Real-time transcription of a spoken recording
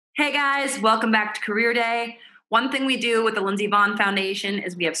Hey guys, welcome back to Career Day. One thing we do with the Lindsey Vonn Foundation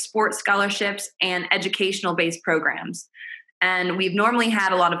is we have sports scholarships and educational-based programs. And we've normally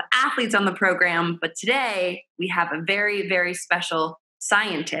had a lot of athletes on the program, but today we have a very, very special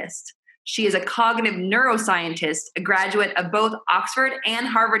scientist. She is a cognitive neuroscientist, a graduate of both Oxford and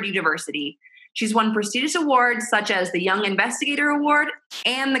Harvard University. She's won prestigious awards such as the Young Investigator Award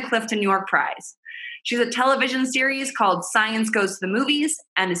and the Clifton York Prize. She's a television series called Science Goes to the Movies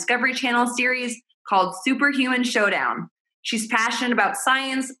and Discovery Channel series called Superhuman Showdown. She's passionate about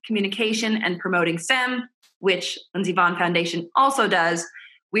science, communication, and promoting STEM, which Lindsey Vonn Foundation also does.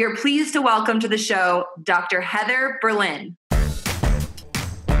 We are pleased to welcome to the show Dr. Heather Berlin.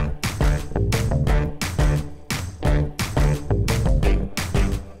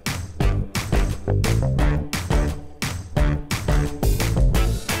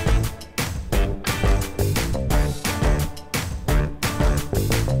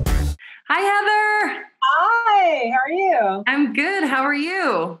 Hi, Heather. Hi, how are you? I'm good. How are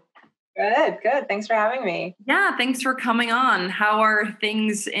you? Good. Thanks for having me. Yeah, thanks for coming on. How are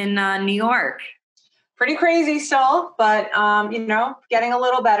things in New York? Pretty crazy still, but getting a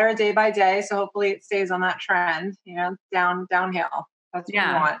little better day by day. So hopefully it stays on that trend. Downhill. That's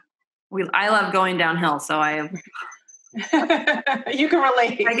what we want. I love going downhill, so You can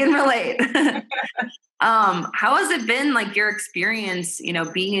relate. I can relate. How has it been, like your experience,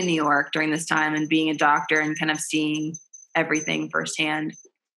 being in New York during this time and being a doctor and kind of seeing everything firsthand?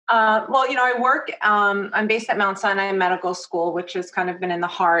 I work, I'm based at Mount Sinai Medical School, which has kind of been in the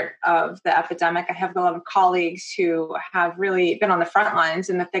heart of the epidemic. I have a lot of colleagues who have really been on the front lines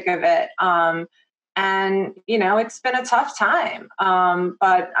in the thick of it. It's been a tough time.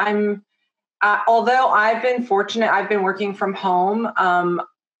 But although I've been fortunate, I've been working from home.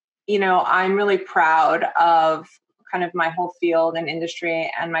 I'm really proud of kind of my whole field and industry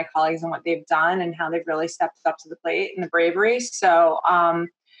and my colleagues and what they've done and how they've really stepped up to the plate and the bravery. So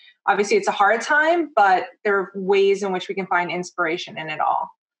obviously it's a hard time, but there are ways in which we can find inspiration in it all.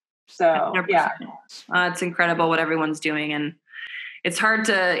 So 100%. Yeah. It's incredible what everyone's doing. And it's hard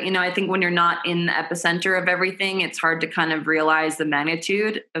to, I think when you're not in the epicenter of everything, it's hard to kind of realize the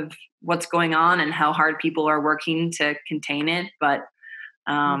magnitude of what's going on and how hard people are working to contain it. But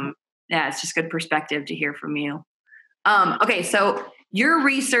it's just good perspective to hear from you. Okay, so your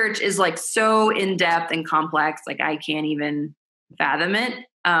research is like so in-depth and complex, like I can't even fathom it.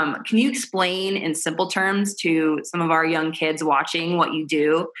 Can you explain in simple terms to some of our young kids watching what you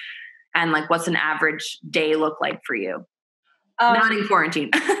do and like what's an average day look like for you? Not in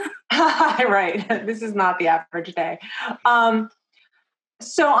quarantine. Right. This is not the average day.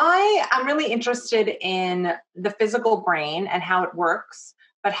 So I'm really interested in the physical brain and how it works,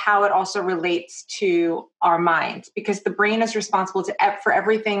 but how it also relates to our mind, because the brain is responsible for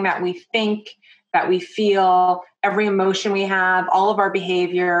everything that we think, that we feel, every emotion we have, all of our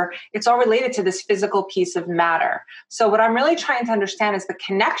behavior. It's all related to this physical piece of matter. So what I'm really trying to understand is the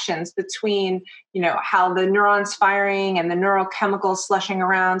connections between, how the neurons firing and the neurochemicals slushing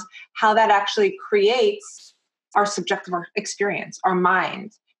around, how that actually creates our subjective experience, our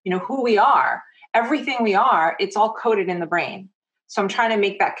mind, who we are, everything we are, it's all coded in the brain. So I'm trying to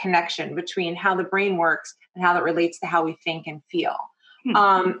make that connection between how the brain works and how that relates to how we think and feel.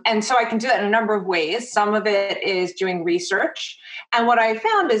 And so I can do that in a number of ways. Some of it is doing research. And what I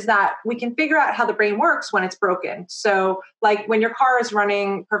found is that we can figure out how the brain works when it's broken. So like when your car is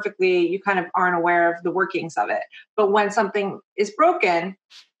running perfectly, you kind of aren't aware of the workings of it. But when something is broken,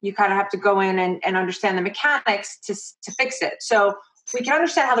 you kind of have to go in and understand the mechanics to fix it. So we can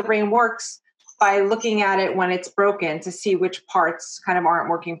understand how the brain works by looking at it when it's broken to see which parts kind of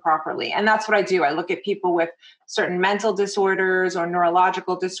aren't working properly. And that's what I do. I look at people with certain mental disorders or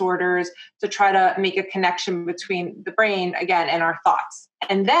neurological disorders to try to make a connection between the brain, again, and our thoughts.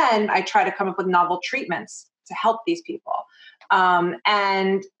 And then I try to come up with novel treatments to help these people.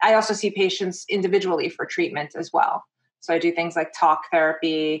 And I also see patients individually for treatment as well. So I do things like talk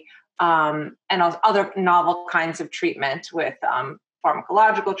therapy and other novel kinds of treatment with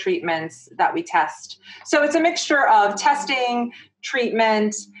pharmacological treatments that we test. So it's a mixture of testing,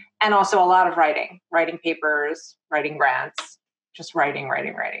 treatment, and also a lot of writing papers, writing grants, just writing.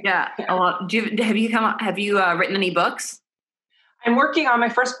 Yeah, a lot. Have you written any books? I'm working on my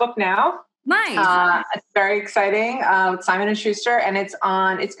first book now. Nice. It's very exciting. With Simon & Schuster, and it's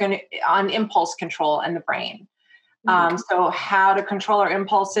on impulse control and the brain. So how to control our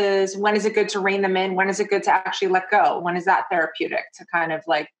impulses. When is it good to rein them in? When is it good to actually let go? When is that therapeutic to kind of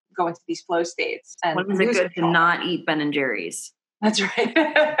like go into these flow states? And when is it good to not eat Ben & Jerry's? That's right.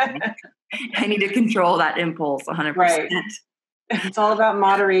 I need to control that impulse 100%. Right. It's all about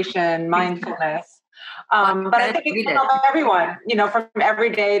moderation, mindfulness. But I think it can help everyone, from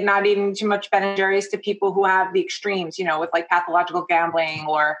everyday not eating too much Ben and Jerry's to people who have the extremes, with like pathological gambling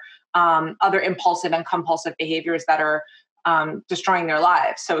or other impulsive and compulsive behaviors that are destroying their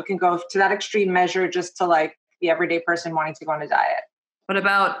lives. So it can go to that extreme measure just to like the everyday person wanting to go on a diet. What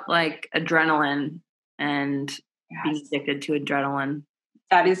about like adrenaline and being addicted to adrenaline?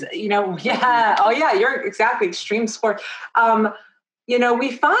 That is, yeah. Oh yeah, you're exactly extreme sport.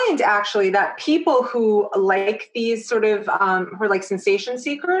 We find actually that people who like these sort of, who are like sensation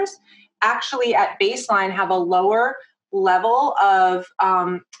seekers, actually at baseline have a lower level of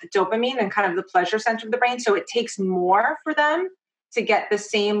dopamine and kind of the pleasure center of the brain. So it takes more for them to get the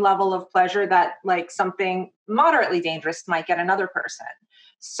same level of pleasure that like something moderately dangerous might get another person.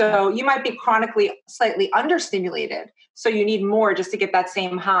 So you might be chronically slightly understimulated. So you need more just to get that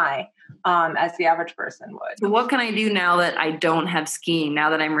same high as the average person would. So what can I do now that I don't have skiing, now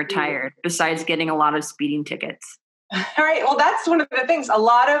that I'm retired, besides getting a lot of speeding tickets? All right. Well, that's one of the things. A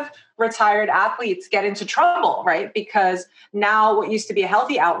lot of retired athletes get into trouble, right? Because now what used to be a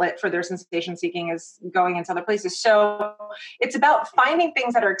healthy outlet for their sensation seeking is going into other places. So it's about finding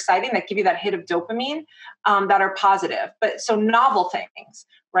things that are exciting, that give you that hit of dopamine, that are positive. But so novel things,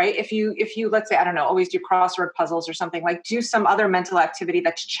 right? If you, let's say, I don't know, always do crossword puzzles or something, like do some other mental activity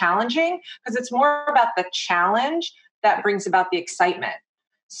that's challenging, because it's more about the challenge that brings about the excitement.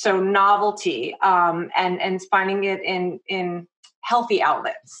 So novelty, and finding it in healthy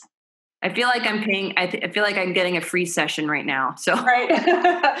outlets. I feel like I'm paying. I feel like I'm getting a free session right now. So right,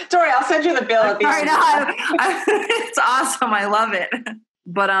 Tori, I'll send you the bill at the end. It's awesome. I love it.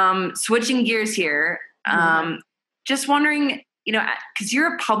 But switching gears here, just wondering, because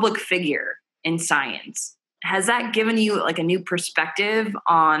you're a public figure in science, has that given you like a new perspective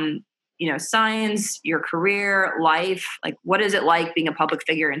on science, your career, life? Like, what is it like being a public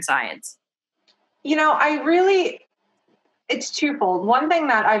figure in science? It's twofold. One thing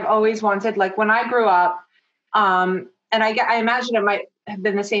that I've always wanted, like when I grew up, and I imagine it might have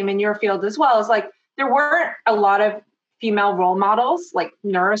been the same in your field as well, is like there weren't a lot of female role models, like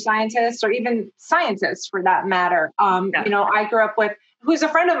neuroscientists or even scientists for that matter. I grew up with, who's a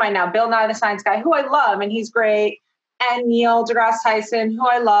friend of mine now, Bill Nye the Science Guy, who I love, and he's great, and Neil DeGrasse Tyson, who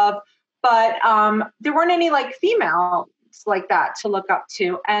I love. But there weren't any like females like that to look up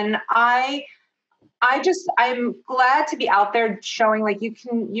to. And I'm glad to be out there showing like you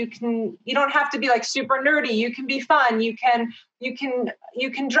don't have to be like super nerdy. You can be fun. You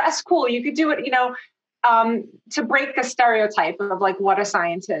can dress cool. You could do it, to break the stereotype of like what a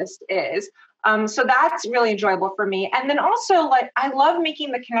scientist is. So that's really enjoyable for me. And then also like, I love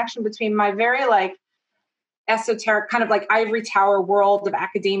making the connection between my very like esoteric kind of like ivory tower world of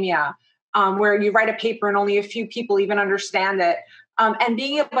academia, where you write a paper and only a few people even understand it. And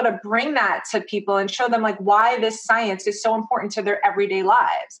being able to bring that to people and show them like why this science is so important to their everyday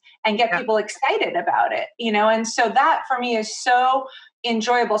lives and get people excited about it, and so that for me is so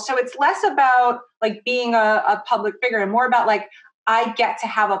enjoyable. So it's less about like being a public figure and more about like, I get to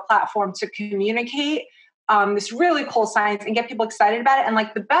have a platform to communicate this really cool science and get people excited about it. And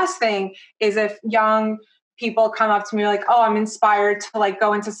like the best thing is if young people come up to me like, oh, I'm inspired to like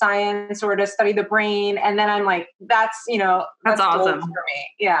go into science or to study the brain. And then I'm like, that's awesome for me.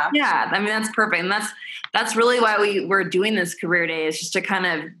 Yeah. Yeah. I mean, that's perfect. And that's really why we're doing this career day, is just to kind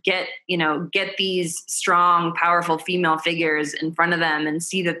of get these strong, powerful female figures in front of them and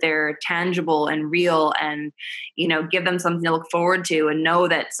see that they're tangible and real and, give them something to look forward to and know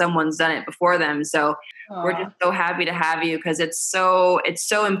that someone's done it before them. So we're just so happy to have you, because it's so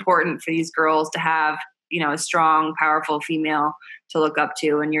important for these girls to have, a strong, powerful female to look up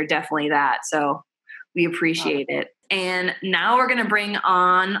to. And you're definitely that. So we appreciate it. And now we're going to bring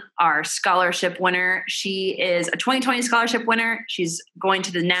on our scholarship winner. She is a 2020 scholarship winner. She's going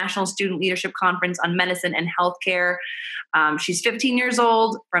to the National Student Leadership Conference on Medicine and Healthcare. She's 15 years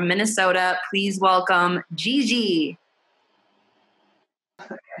old from Minnesota. Please welcome Gigi.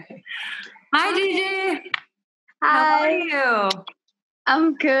 Hi, Gigi. Hi. How are you?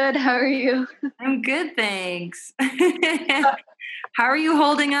 I'm good. How are you? I'm good, thanks. How are you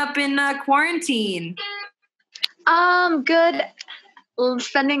holding up in quarantine? Good.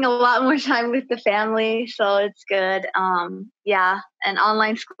 Spending a lot more time with the family, so it's good. And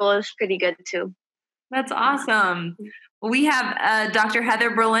online school is pretty good too. That's awesome. Well, we have Dr.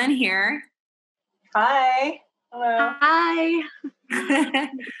 Heather Berlin here. Hi. Hello. Hi.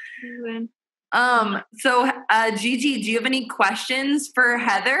 So Gigi, do you have any questions for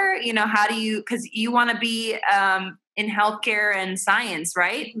Heather? Because you want to be in healthcare and science,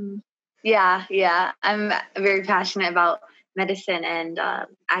 right? Yeah. I'm very passionate about medicine. And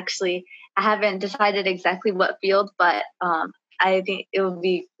actually, I haven't decided exactly what field, but I think it would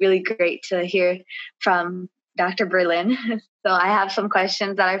be really great to hear from Dr. Berlin. So I have some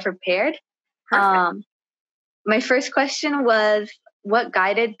questions that I prepared. Perfect. My first question was, what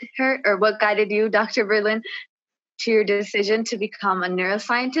guided you, Dr. Berlin, to your decision to become a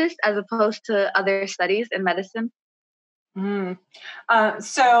neuroscientist as opposed to other studies in medicine?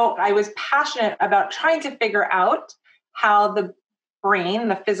 So I was passionate about trying to figure out how the brain,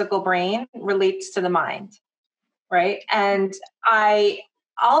 the physical brain, relates to the mind, right? And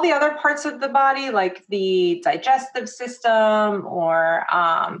all the other parts of the body, like the digestive system or,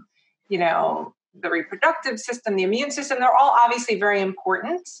 the reproductive system, the immune system, they're all obviously very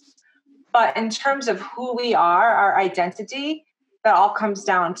important. But in terms of who we are, our identity, that all comes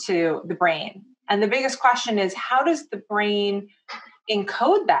down to the brain. And the biggest question is, how does the brain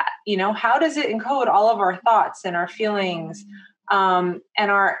encode that? How does it encode all of our thoughts and our feelings and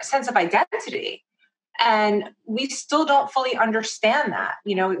our sense of identity? And we still don't fully understand that,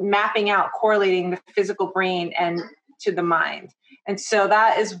 mapping out, correlating the physical brain and to the mind. And so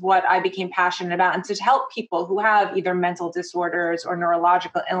that is what I became passionate about. And to help people who have either mental disorders or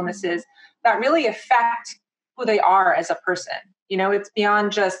neurological illnesses that really affect who they are as a person. It's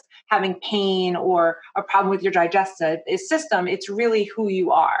beyond just having pain or a problem with your digestive system. It's really who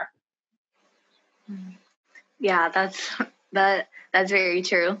you are. Yeah, that's very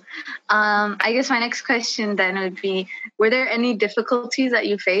true. I guess my next question then would be, were there any difficulties that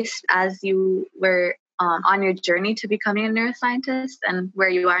you faced as you were on your journey to becoming a neuroscientist and where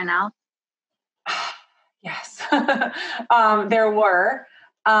you are now? Yes, there were.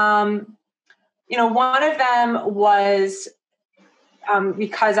 One of them was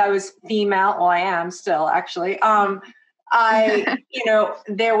because I was female. Well, I am still actually.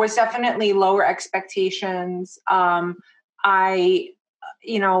 There was definitely lower expectations. I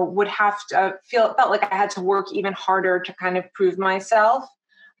would have to felt like I had to work even harder to kind of prove myself.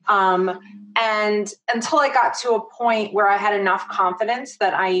 And until I got to a point where I had enough confidence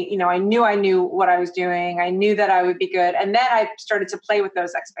that I knew what I was doing. I knew that I would be good. And then I started to play with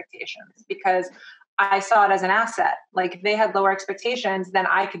those expectations because I saw it as an asset. Like if they had lower expectations, then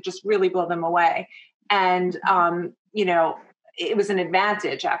I could just really blow them away. And, it was an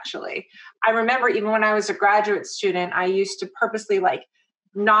advantage actually. I remember even when I was a graduate student, I used to purposely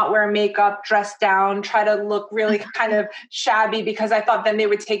not wear makeup, dress down, try to look really kind of shabby because I thought then they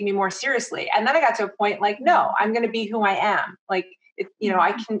would take me more seriously. And then I got to a point no, I'm going to be who I am. I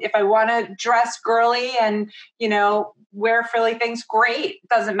can, if I want to dress girly and, wear frilly things, great. It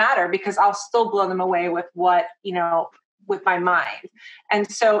doesn't matter because I'll still blow them away with what, with my mind.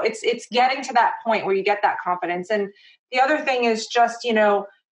 And so it's getting to that point where you get that confidence. And the other thing is just,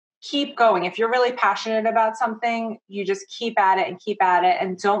 keep going. If you're really passionate about something, you just keep at it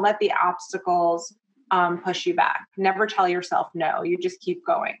and don't let the obstacles push you back. Never tell yourself no. You just keep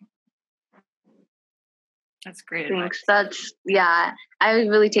going. That's great. Thanks. I would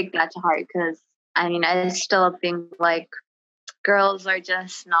really take that to heart because I still think girls are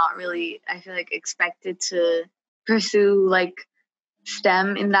just not really, I feel expected to pursue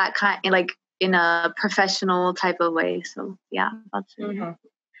STEM in that kind, in a professional type of way. So yeah, that's it. Mm-hmm.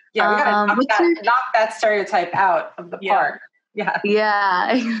 Yeah, we gotta knock that stereotype out of the park. Yeah.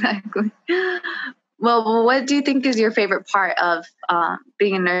 Yeah, exactly. Well, what do you think is your favorite part of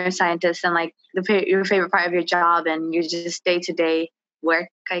being a neuroscientist and your favorite part of your job and your just day-to-day work,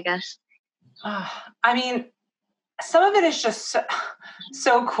 I guess? Some of it is just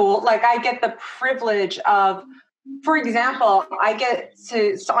so cool. I get the privilege of, for example, I get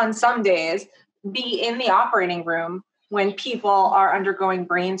to, on some days, be in the operating room when people are undergoing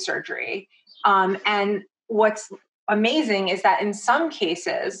brain surgery. And what's amazing is that in some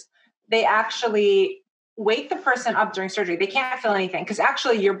cases, they actually wake the person up during surgery. They can't feel anything because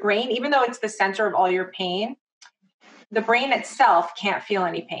actually your brain, even though it's the center of all your pain, the brain itself can't feel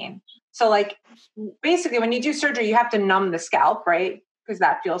any pain. So basically when you do surgery, you have to numb the scalp, right? Because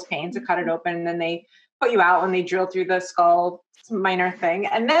that feels pain to cut it open. And then they put you out when they drill through the skull. It's a minor thing.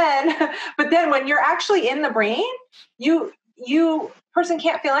 But then when you're actually in the brain, person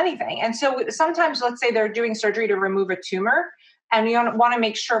can't feel anything. And so sometimes, let's say they're doing surgery to remove a tumor and you want to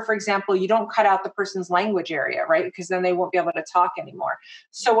make sure, for example, you don't cut out the person's language area, right? Because then they won't be able to talk anymore.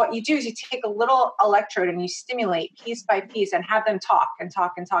 So what you do is you take a little electrode and you stimulate piece by piece and have them talk and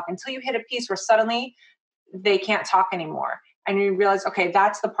talk and talk until you hit a piece where suddenly they can't talk anymore. And you realize, okay,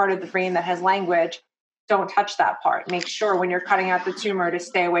 that's the part of the brain that has language. don't touch that part. Make sure when you're cutting out the tumor to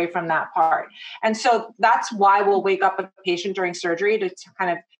stay away from that part. And so that's why we'll wake up a patient during surgery to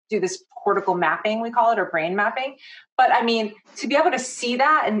kind of do this cortical mapping, we call it, or brain mapping. But I mean, to be able to see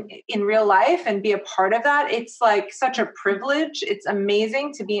that in real life and be a part of that, it's like such a privilege. It's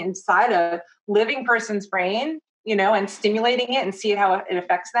amazing to be inside a living person's brain, you know, and stimulating it and see how it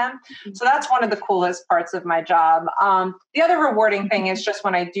affects them. So that's one of the coolest parts of my job. The other rewarding thing is just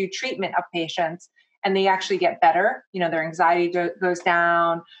when I do treatment of patients and they actually get better, you know, their anxiety goes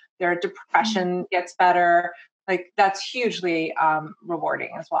down, their depression gets better. Like that's hugely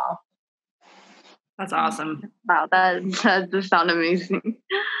rewarding as well. That's awesome. Wow, that does sound amazing.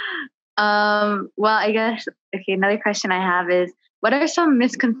 Well, I guess, okay, another question I have is, what are some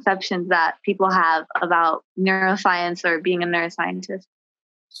misconceptions that people have about neuroscience or being a neuroscientist?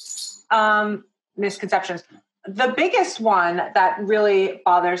 Misconceptions. The biggest one that really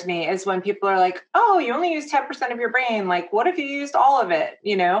bothers me is when people are like, oh, you only use 10% of your brain. Like, what if you used all of it,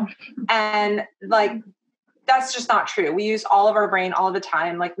 you know? And like, that's just not true. We use all of our brain all the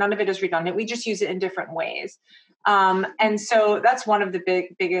time. Like none of it is redundant. We just use it in different ways. And so that's one of the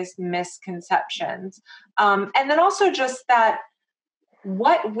biggest misconceptions. And then also just that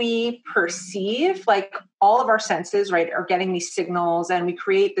what we perceive, like all of our senses, right, are getting these signals and we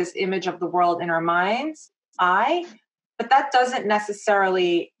create this image of the world in our mind's eye, but that doesn't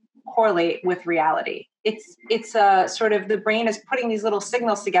necessarily correlate with reality. It's a sort of, the brain is putting these little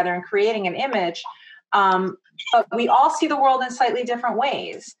signals together and creating an image. But we all see the world in slightly different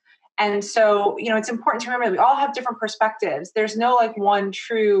ways. And so, you know, it's important to remember that we all have different perspectives. There's no like one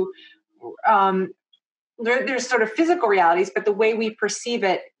true, there's sort of physical realities, but the way we perceive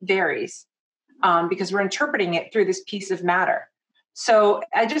it varies because we're interpreting it through this piece of matter. So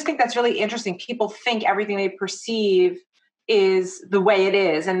I just think that's really interesting. People think everything they perceive is the way it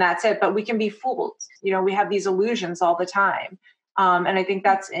is, and that's it. But we can be fooled. You know, we have these illusions all the time. And I think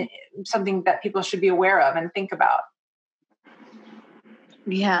that's something that people should be aware of and think about.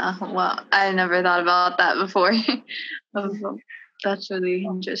 Yeah, well, I never thought about that before. That's really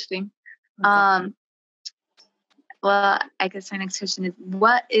interesting. Well, I guess my next question is,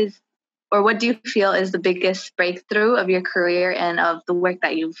 what do you feel is the biggest breakthrough of your career and of the work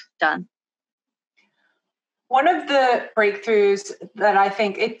that you've done? One of the breakthroughs that I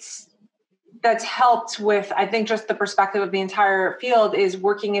think that's helped with, I think, just the perspective of the entire field is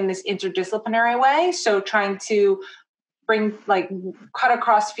working in this interdisciplinary way. So trying to cut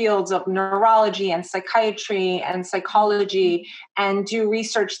across fields of neurology and psychiatry and psychology and do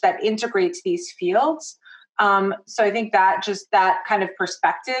research that integrates these fields. So I think that just that kind of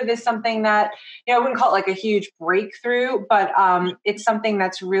perspective is something that, you know, I wouldn't call it like a huge breakthrough, but it's something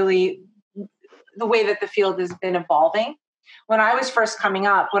that's really the way that the field has been evolving. When I was first coming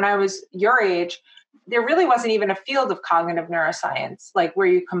up, when I was your age, there really wasn't even a field of cognitive neuroscience, like where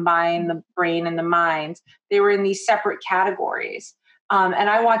you combine the brain and the mind. They were in these separate categories. And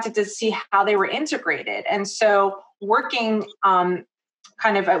I wanted to see how they were integrated. And so working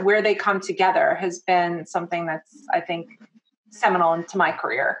kind of at where they come together has been something that's, I think, seminal into my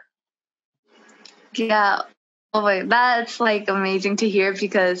career. Yeah. Oh wait, that's like amazing to hear,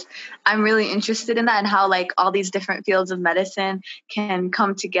 because I'm really interested in that and how like all these different fields of medicine can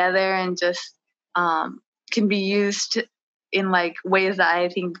come together and just can be used in like ways that I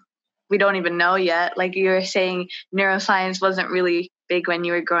think we don't even know yet. Like you were saying, neuroscience wasn't really big when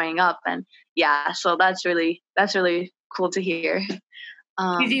you were growing up, and yeah, so that's really cool to hear.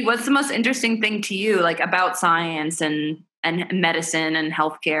 Gigi, what's the most interesting thing to you, like about science and medicine and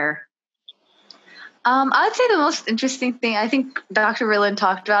healthcare? I would say the most interesting thing, I think Dr. Rillen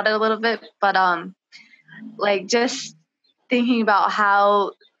talked about it a little bit, but like just thinking about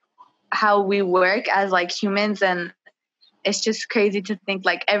how we work as like humans, and it's just crazy to think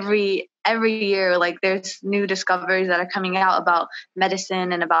like every year like there's new discoveries that are coming out about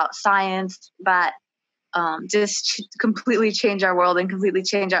medicine and about science that just completely change our world and completely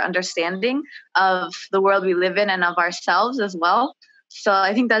change our understanding of the world we live in and of ourselves as well. So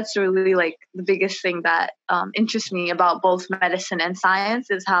I think that's really like the biggest thing that interests me about both medicine and science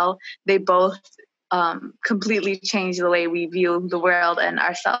is how they both completely change the way we view the world and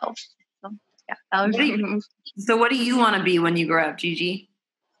ourselves. So yeah, that would be. So what do you want to be when you grow up, Gigi?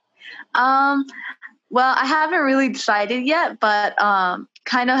 Well, I haven't really decided yet, but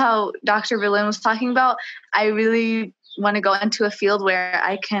kind of how Dr. Rillen was talking about, I really want to go into a field where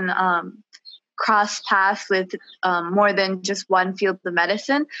I can cross paths with more than just one field of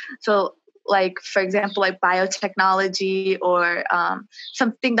medicine. So like, for example, like biotechnology or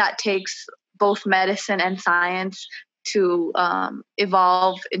something that takes both medicine and science to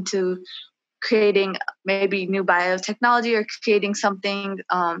evolve into creating maybe new biotechnology or creating something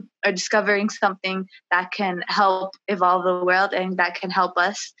or discovering something that can help evolve the world and that can help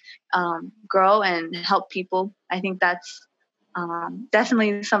us grow and help people. I think that's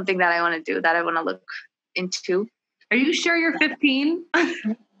definitely something that I want to do, that I want to look into. Are you sure you're 15?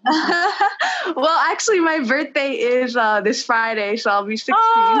 Well, actually, my birthday is this Friday, so I'll be 16.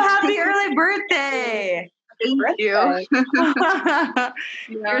 Oh, happy early birthday! Thank you.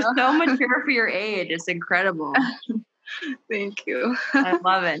 You're so mature for your age. It's incredible. Thank you. I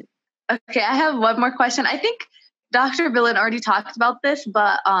love it. Okay, I have one more question. I think Dr. Billen already talked about this,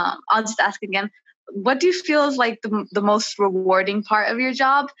 but I'll just ask again. What do you feel is like the most rewarding part of your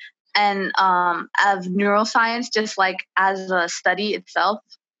job, and of neuroscience, just like as a study itself?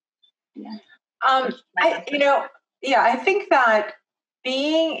 Yeah. I think that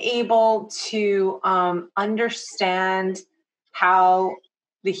being able to understand how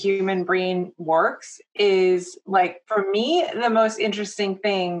the human brain works is, like, for me, the most interesting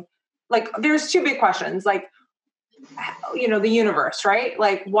thing. Like, there's two big questions, like, the universe, right?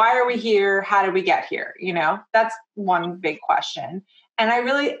 Like, why are we here? How did we get here? That's one big question. And I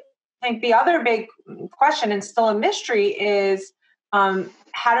really think the other big question, and still a mystery, is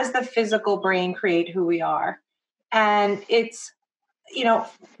how does the physical brain create who we are? And it's,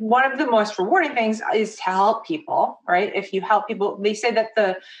 one of the most rewarding things is to help people, right? If you help people, they say that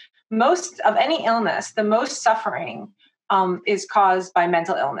the most of any illness, the most suffering is caused by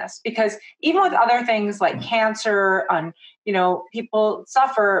mental illness, because even with other things like cancer, people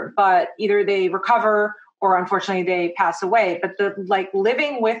suffer, but either they recover or unfortunately they pass away. But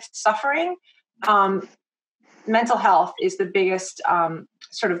living with suffering, mental health is the biggest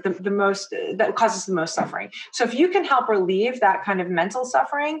sort of the most that causes the most suffering. So if you can help relieve that kind of mental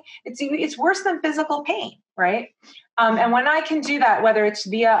suffering, it's worse than physical pain, right? And when I can do that, whether it's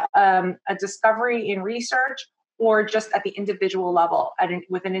via a discovery in research or just at the individual level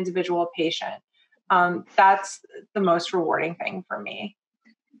with an individual patient, that's the most rewarding thing for me.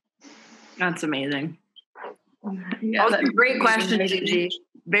 That's amazing. Yeah, that's a great question, Gigi.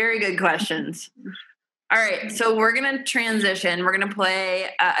 Very good questions. All right, so we're going to transition. We're going to play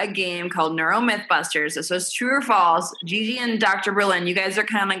a game called Neuro Mythbusters. So it's true or false. Gigi and Dr. Berlin, you guys are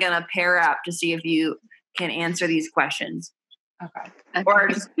kind of going to pair up to see if you can answer these questions. Okay. Or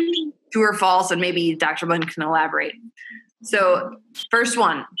just true or false, and maybe Dr. Berlin can elaborate. So first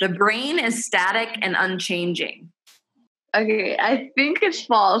one, the brain is static and unchanging. Okay, I think it's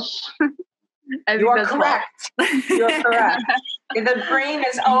false. You are correct. You are correct. The brain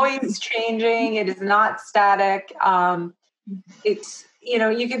is always changing. It is not static. It's,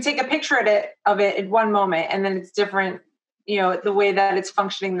 you can take a picture of it in one moment, and then it's different, the way that it's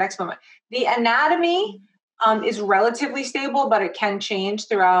functioning the next moment. The anatomy is relatively stable, but it can change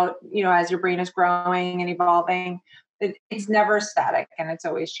throughout, as your brain is growing and evolving. It's never static, and it's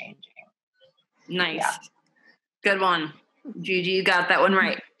always changing. Nice. Yeah. Good one. Gigi, you got that one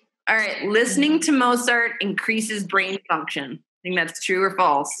right. All right. Listening to Mozart increases brain function. I think that's true or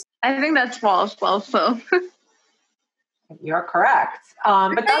false. I think that's false also. You're correct.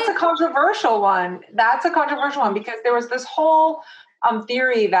 But that's a controversial one. Because there was this whole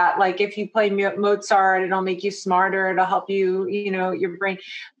theory that, like, if you play Mozart, it'll make you smarter. It'll help you, your brain.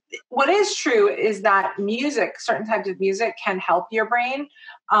 What is true is that certain types of music can help your brain.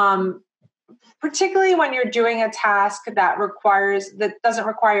 Particularly when you're doing a task that doesn't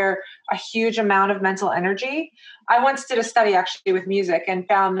require a huge amount of mental energy. I once did a study actually with music and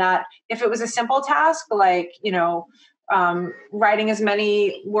found that if it was a simple task, like, writing as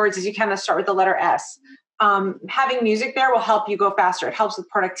many words as you can that start with the letter S, having music there will help you go faster. It helps with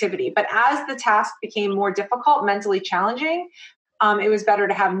productivity. But as the task became more difficult, mentally challenging, it was better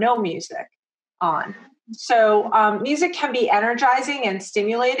to have no music on. So music can be energizing and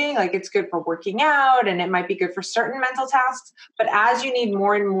stimulating, like it's good for working out, and it might be good for certain mental tasks. But as you need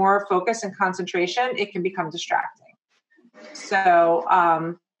more and more focus and concentration, it can become distracting. So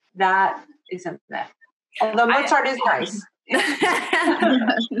that isn't that. Although Mozart is nice.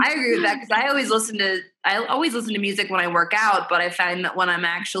 I agree with that, because I always listen to music when I work out, but I find that when I'm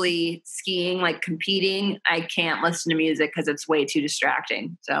actually skiing, like competing, I can't listen to music because it's way too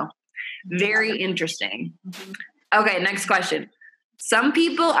distracting. So very interesting. Okay, next question. Some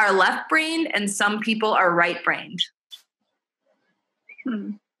people are left-brained and some people are right-brained.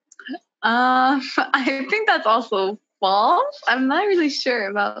 I think that's also false. I'm not really sure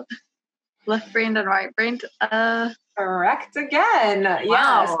about left-brained and right-brained. Correct again. Wow.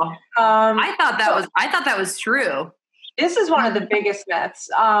 Yes. I thought that was true. This is one of the biggest myths.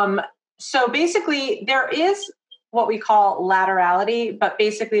 So basically, there is what we call laterality, but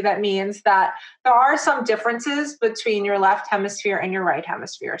basically that means that there are some differences between your left hemisphere and your right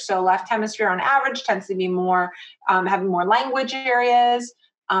hemisphere. So left hemisphere on average tends to be more, having more language areas,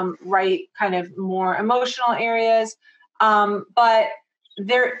 right kind of more emotional areas, but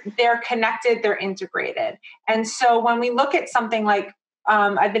they're connected, they're integrated. And so when we look at something like,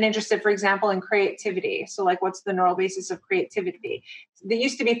 I've been interested, for example, in creativity. So like, what's the neural basis of creativity? They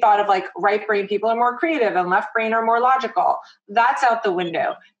used to be thought of like right brain people are more creative and left brain are more logical. That's out the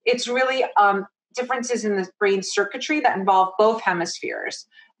window. It's really differences in the brain circuitry that involve both hemispheres.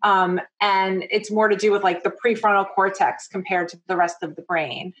 And it's more to do with like the prefrontal cortex compared to the rest of the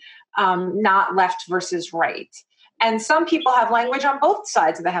brain, not left versus right. And some people have language on both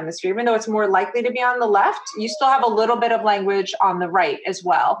sides of the hemisphere, even though it's more likely to be on the left. You still have a little bit of language on the right as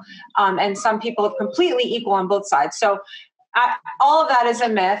well. And some people have completely equal on both sides. So all of that is a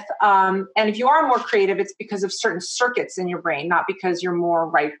myth. And if you are more creative, it's because of certain circuits in your brain, not because you're more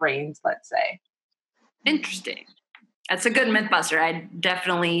right-brained, let's say. Interesting. That's a good myth buster. I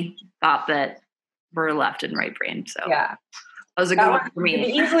definitely thought that we're left and right brain. So yeah. That was a good one for me. You can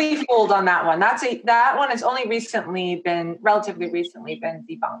be easily fooled on that one. That one has only relatively recently been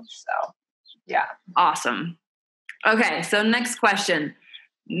debunked. So, yeah. Awesome. Okay, so next question.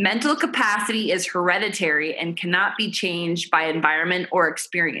 Mental capacity is hereditary and cannot be changed by environment or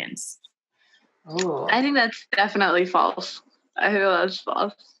experience. Ooh. I think that's definitely false. I feel that's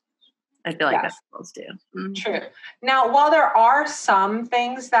false. I feel like that's false too. Mm-hmm. True. Now, while there are some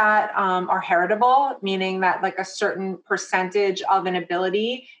things that are heritable, meaning that like a certain percentage of an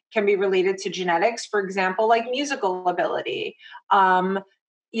ability can be related to genetics, for example, like musical ability,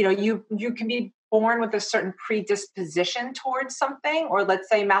 you can be born with a certain predisposition towards something, or let's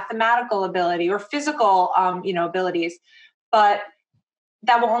say mathematical ability or physical, abilities, but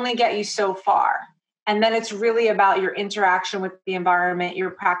that will only get you so far. And then it's really about your interaction with the environment,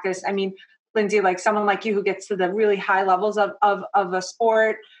 your practice. I mean, Lindsey, like someone like you who gets to the really high levels of a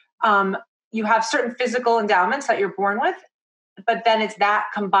sport, you have certain physical endowments that you're born with, but then it's that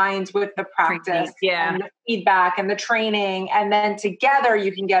combined with the practice and the feedback and the training. And then together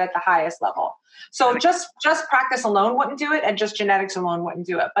you can get at the highest level. So just practice alone wouldn't do it, and just genetics alone wouldn't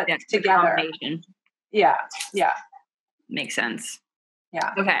do it, but together. Yeah. Makes sense.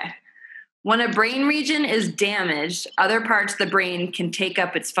 Yeah. Okay. When a brain region is damaged, other parts of the brain can take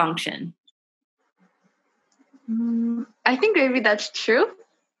up its function. I think maybe that's true.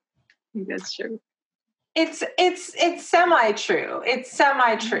 I think that's true. It's semi-true. It's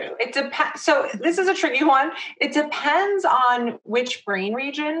semi-true. It depends. So this is a tricky one. It depends on which brain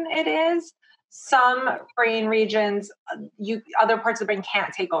region it is. Some brain regions, other parts of the brain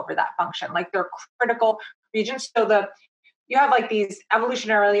can't take over that function. Like they're critical regions. So you have like these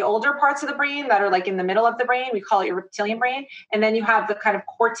evolutionarily older parts of the brain that are like in the middle of the brain. We call it your reptilian brain. And then you have the kind of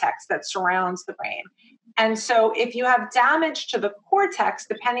cortex that surrounds the brain. And so if you have damage to the cortex,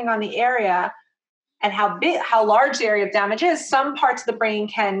 depending on the area and how large the area of damage is, some parts of the brain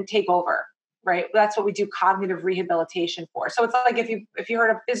can take over, right? That's what we do cognitive rehabilitation for. So it's like if you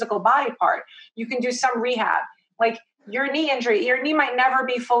hurt a physical body part, you can do some rehab. Like your knee injury, your knee might never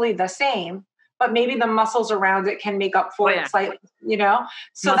be fully the same, but maybe the muscles around it can make up for it slightly,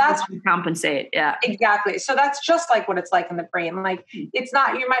 So muscles can compensate. Yeah, exactly. So that's just like what it's like in the brain. Like it's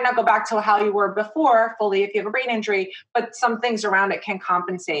not, you might not go back to how you were before fully if you have a brain injury, but some things around it can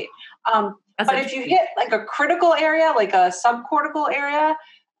compensate. But if you hit like a critical area, like a subcortical area,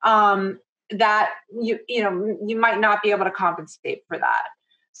 that you might not be able to compensate for that.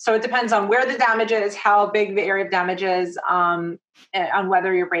 So it depends on where the damage is, how big the area of damage is, on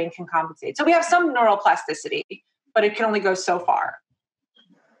whether your brain can compensate. So we have some neuroplasticity, but it can only go so far.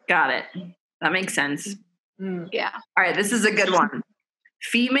 Got it. That makes sense. Yeah. All right. This is a good one.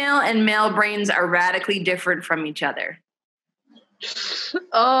 Female and male brains are radically different from each other.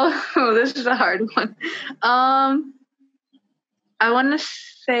 Oh, this is a hard one. I want to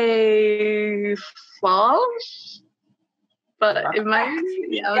say false, but it might.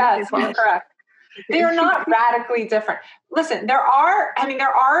 Yes, correct. They are not radically different. Listen, there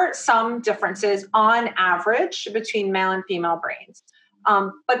are some differences on average between male and female brains,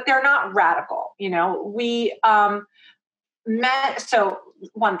 but they're not radical. So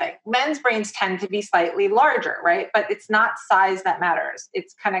one thing, men's brains tend to be slightly larger, right? But it's not size that matters.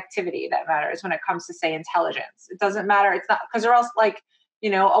 It's connectivity that matters when it comes to, say, intelligence. It doesn't matter. It's not, because they're else like,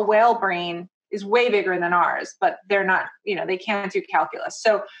 a whale brain is way bigger than ours, but they're not, they can't do calculus.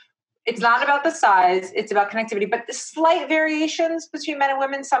 So it's not about the size, it's about connectivity. But the slight variations between men and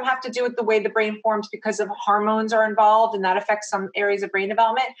women, some have to do with the way the brain forms because of hormones are involved, and that affects some areas of brain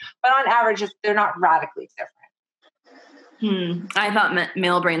development. But on average, they're not radically different. I thought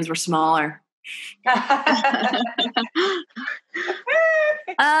male brains were smaller.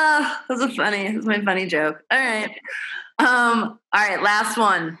 This is funny. This is my funny joke. All right. All right. Last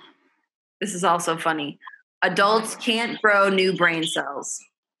one. This is also funny. Adults can't grow new brain cells.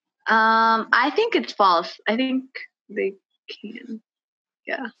 I think it's false. I think they can.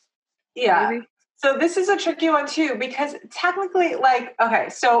 Yeah. Yeah. Maybe. So this is a tricky one too, because technically, like, okay,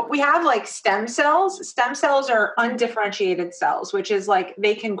 so we have like stem cells. Stem cells are undifferentiated cells, which is like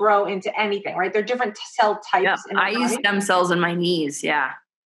they can grow into anything, right? They're different cell types. I use stem cells in my knees. Yeah.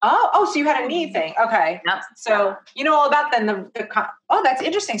 Oh, so you had a knee thing. Okay. Yep. So you know all about then that's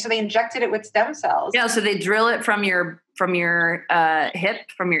interesting. So they injected it with stem cells. Yeah. So they drill it from your hip,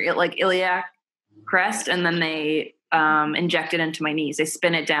 from your like iliac crest, and then they inject it into my knees. They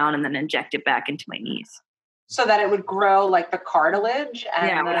spin it down and then inject it back into my knees. So that it would grow like the cartilage.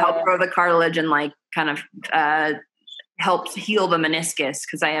 And it would help grow the cartilage and like kind of helps heal the meniscus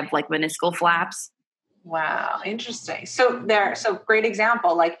because I have like meniscal flaps. Wow. Interesting. So great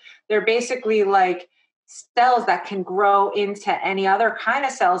example. Like they're basically like cells that can grow into any other kind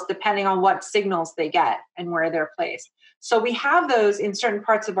of cells depending on what signals they get and where they're placed. So we have those in certain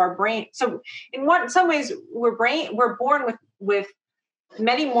parts of our brain. So in some ways we're born with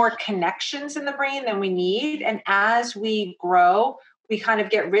many more connections in the brain than we need. And as we grow, we kind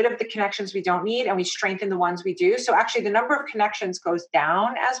of get rid of the connections we don't need and we strengthen the ones we do. So actually the number of connections goes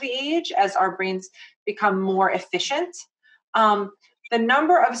down as we age, as our brains become more efficient. The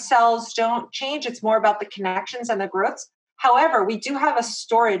number of cells don't change. It's more about the connections and the growths. However, we do have a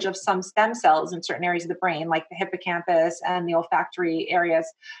storage of some stem cells in certain areas of the brain, like the hippocampus and the olfactory areas,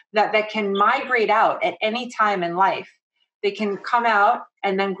 that can migrate out at any time in life. They can come out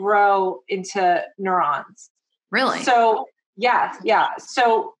and then grow into neurons. Really? So, yeah.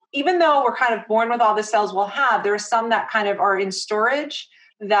 So even though we're kind of born with all the cells we'll have, there are some that kind of are in storage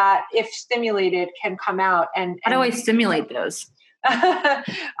that, if stimulated, can come out. And how do I stimulate those?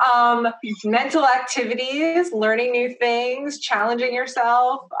 Mental activities, learning new things, challenging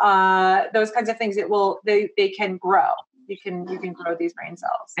yourself, those kinds of things. They can grow. You can grow these brain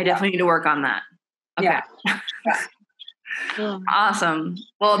cells. I definitely need to work on that. Okay. Yeah. Awesome.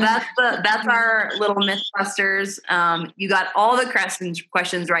 Well, that's our little Mythbusters. You got all the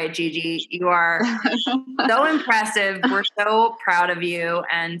questions right, Gigi. You are so impressive. We're so proud of you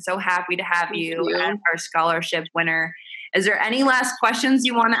and so happy to have you as our scholarship winner. Is there any last questions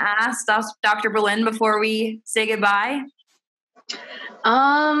you want to ask Dr. Berlin before we say goodbye?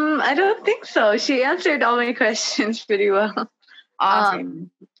 I don't think so. She answered all my questions pretty well. Awesome.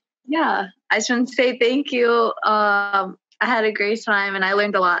 Yeah, I just want to say thank you. I had a great time and I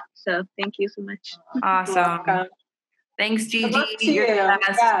learned a lot. So thank you so much. Awesome. Thanks, Gigi. Good luck to you. Yeah.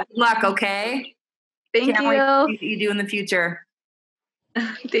 Good luck, okay? Thank you. What you do in the future.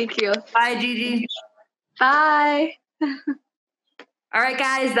 Thank you. Bye, Gigi. Bye. All right,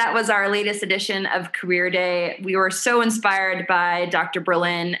 guys, that was our latest edition of Career Day. We were so inspired by Dr.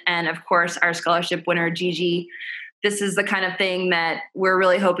 Berlin and, of course, our scholarship winner, Gigi. This is the kind of thing that we're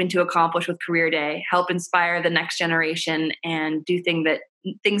really hoping to accomplish with Career Day, help inspire the next generation and do things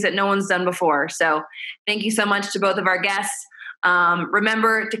that no one's done before. So thank you so much to both of our guests.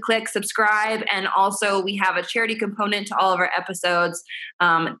 Remember to click subscribe, and also we have a charity component to all of our episodes.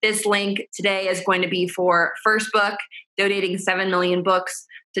 This link today is going to be for First Book, donating 7 million books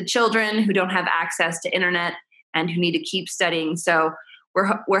to children who don't have access to internet and who need to keep studying. So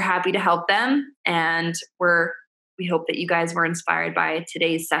we're happy to help them, and we hope that you guys were inspired by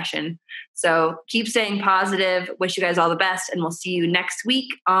today's session. So keep staying positive. Wish you guys all the best, and we'll see you next week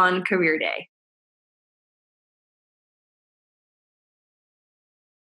on Career Day.